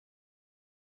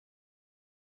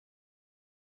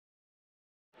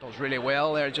Does really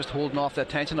well there, just holding off the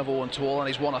attention of Toal, and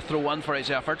he's won a throw-in for his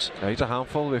efforts. Yeah, he's a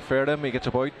handful, to be fair to him. He gets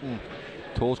about, and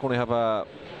Toal's going to have a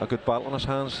good battle on his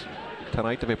hands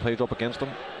tonight if he plays up against him.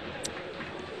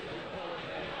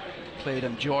 Played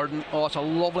him Jordan. Oh, it's a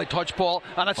lovely touch ball,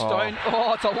 and it's down.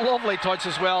 Oh, it's a lovely touch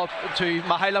as well to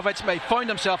Mihailovic. He found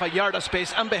himself a yard of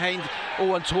space in behind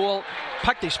Toal,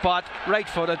 picked his spot, right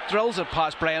footed, drills it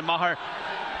past Brian Maher.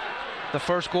 The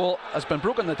first goal has been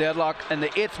broken the deadlock in the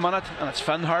 8th minute, and it's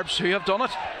Finn Harps who have done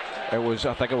it. It was,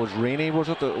 I think it was Rainey, was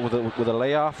it, with a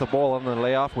layoff, the ball in the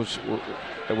layoff was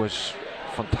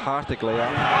fantastic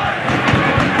layoff.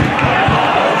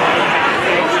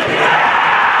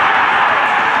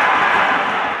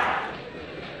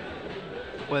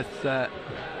 With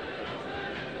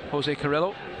Jose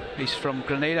Carrillo, he's from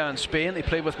Granada in Spain. He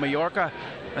played with Mallorca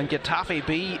and Getafe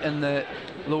B in the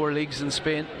lower leagues in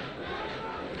Spain.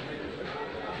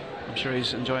 I'm sure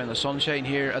he's enjoying the sunshine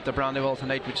here at the Brandywell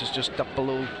tonight, which is just up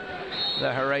below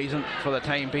the horizon for the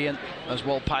time being, as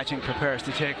Will Patching prepares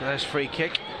to take this free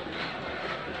kick.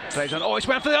 Drives on. Oh, he's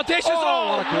went for the audacious.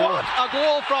 Oh, what a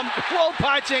goal from Will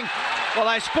Patching. Well,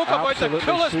 I spoke about the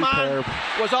coolest man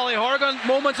was Ollie Horgan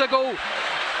moments ago.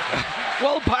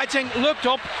 Will Patching looked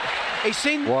up. He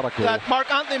seen that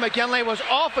Mark Anthony McGinley was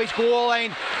off his goal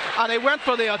line, and he went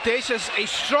for the audacious. He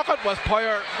struck it with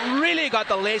power, really got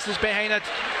the laces behind it.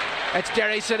 It's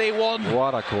Derry City 1.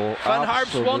 What a goal. Finn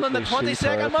Harps won in the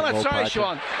 22nd minute. Sorry,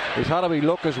 Sean. He's had a wee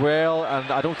look as well,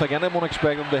 and I don't think anyone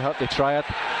expected him to try it.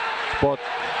 But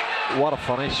what a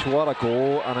finish, what a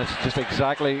goal, and it's just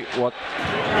exactly what.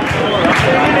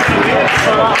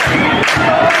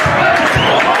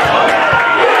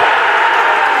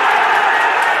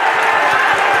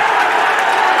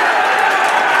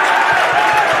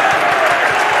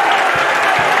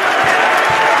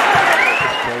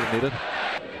 Needed.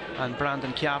 And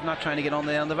Brandon Kavanagh trying to get on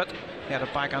the end of it.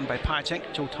 Headed back on by Patching.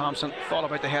 Joe Thompson thought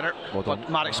about the header, but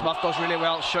Matty Smith does really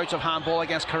well. Shouts of handball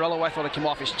against Carrillo. I thought it came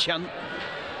off his chin,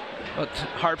 but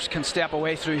Harps can step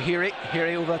away through Heary.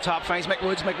 Heary over the top finds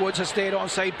McWoods. McWoods has stayed on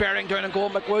side, bearing down and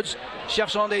goal. McWoods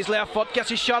shifts onto his left foot, gets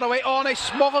his shot away. Oh, and he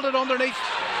smuggled it underneath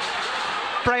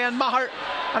Brian Maher.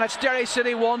 And it's Derry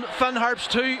City 1, Finn Harps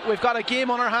 2. We've got a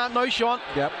game on our hand now, Sean.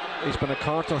 Yep, he's been a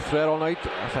constant threat all night.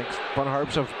 I think Finn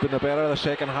Harps have been the better of the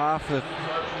second half. They've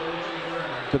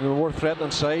been the more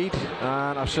threatening side.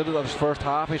 And I've said it at his first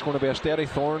half, he's going to be a steady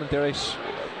thorn in Derry's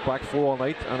back four all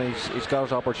night. And he's got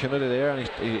his opportunity there, and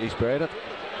he's buried it.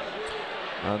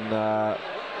 And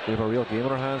we have a real game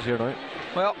on our hands here now.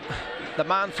 Well, the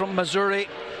man from Missouri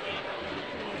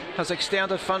has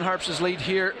extended Finn Harps' lead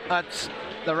here at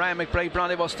the Ryan McBride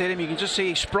Brandywell Stadium. You can just see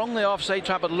he sprung the offside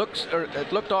trap. It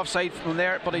looked offside from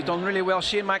there, but he's done really well.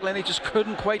 Shane McElhinney just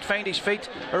couldn't quite find his feet.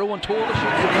 Or Owen Toal. He's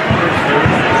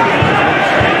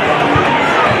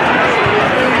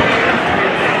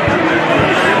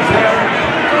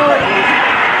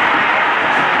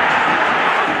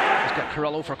got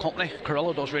Carrillo for company.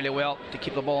 Carrillo does really well to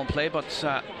keep the ball in play, but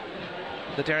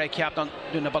the Derry captain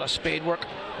doing a bit of spade work,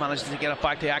 manages to get it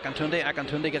back to Akintunde.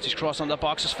 Akintunde gets his cross on the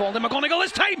box. It's fallen to McGonigal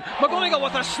this time. McGonigal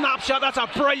with a snapshot. That's a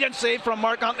brilliant save from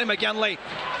Mark Anthony McGinley.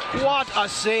 What a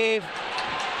save.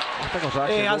 I think it was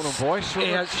actually Ronan Boyce.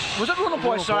 Was it Ronan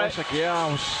Boyce? Sorry.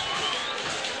 Yeah,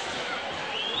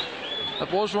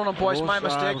 it was Ronan Boyce. My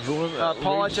mistake. I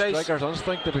apologise. Striker's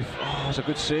instinct to be. Oh, it's a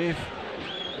good save.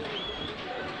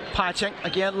 Patching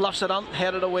again lifts it on,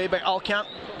 headed away by Alcan.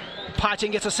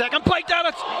 Patching gets a second bite at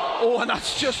it. Oh, and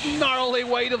that's just narrowly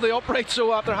wide of the upright.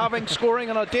 So after having scoring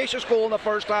an audacious goal in the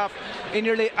first half, he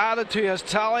nearly added to his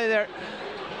tally there.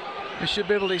 We should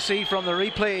be able to see from the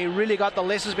replay, he really got the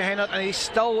laces behind it, and he's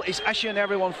issuing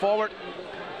everyone forward.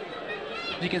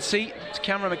 As you can see, it's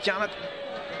Cameron McJanet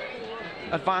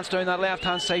advanced down that left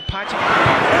hand side. Patching.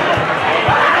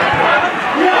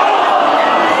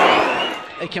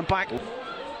 He came back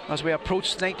as we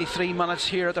approach 93 minutes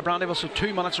here at the Brandywell, so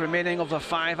 2 minutes remaining of the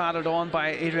 5 added on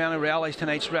by Adriano Real,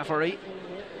 tonight's referee.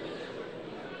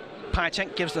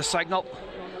 Patching gives the signal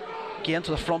again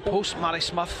to the front post. Matty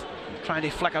Smith trying to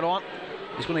flick it on.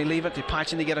 He's going to leave it to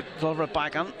Patching to deliver it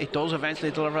back in. He does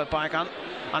eventually deliver it back in,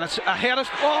 and it's a header.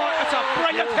 Oh, it's a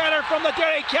brilliant header from the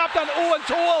Derry captain Owen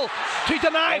Toal to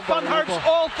deny Finn Harps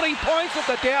all 3 points at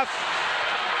the death.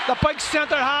 The big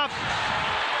centre half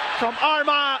from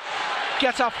Armagh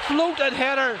gets a floated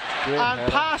header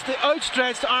past the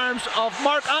outstretched arms of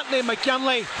Mark Anthony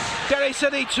McGinley. Derry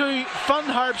City 2, Finn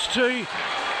Harps 2.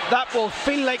 That will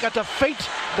feel like a defeat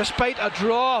despite a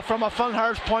draw from a Finn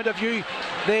Harps point of view.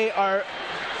 They are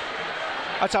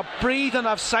It's a breathing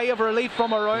of sigh of relief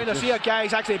from around. I see a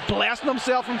guy's actually blessing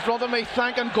himself in front of me,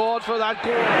 thanking God for that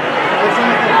goal.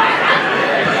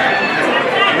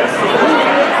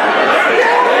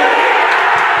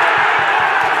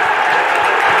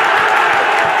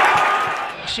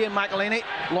 Shane McElhaney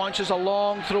launches a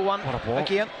long throw one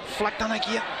again, flicked on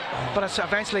again, but it's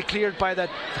eventually cleared by the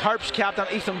Harps captain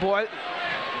Ethan Boyle.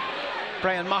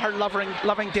 Brian Maher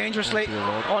loving dangerously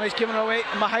on his giving away.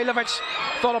 Mihailovic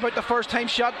thought about the first time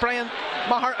shot. Brian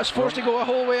Maher is forced to go a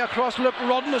whole way across. Luke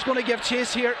Rudden is going to give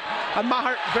chase here, and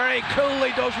Maher very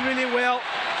coolly does really well.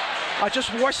 I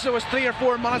just wish there was 3 or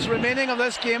 4 minutes remaining of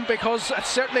this game, because it's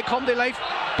certainly come to life,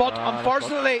 but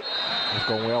unfortunately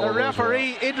the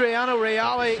referee Adriano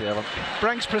Reale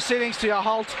brings proceedings to a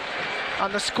halt,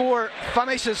 and the score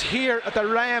finishes here at the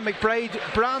Ryan McBride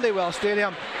Brandywell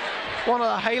Stadium. One of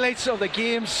the highlights of the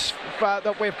games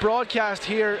that we've broadcast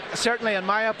here, certainly in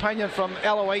my opinion, from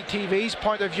LOITV's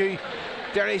point of view.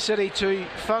 Derry City 2,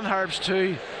 Finn Harps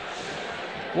 2.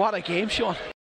 What a game, Sean.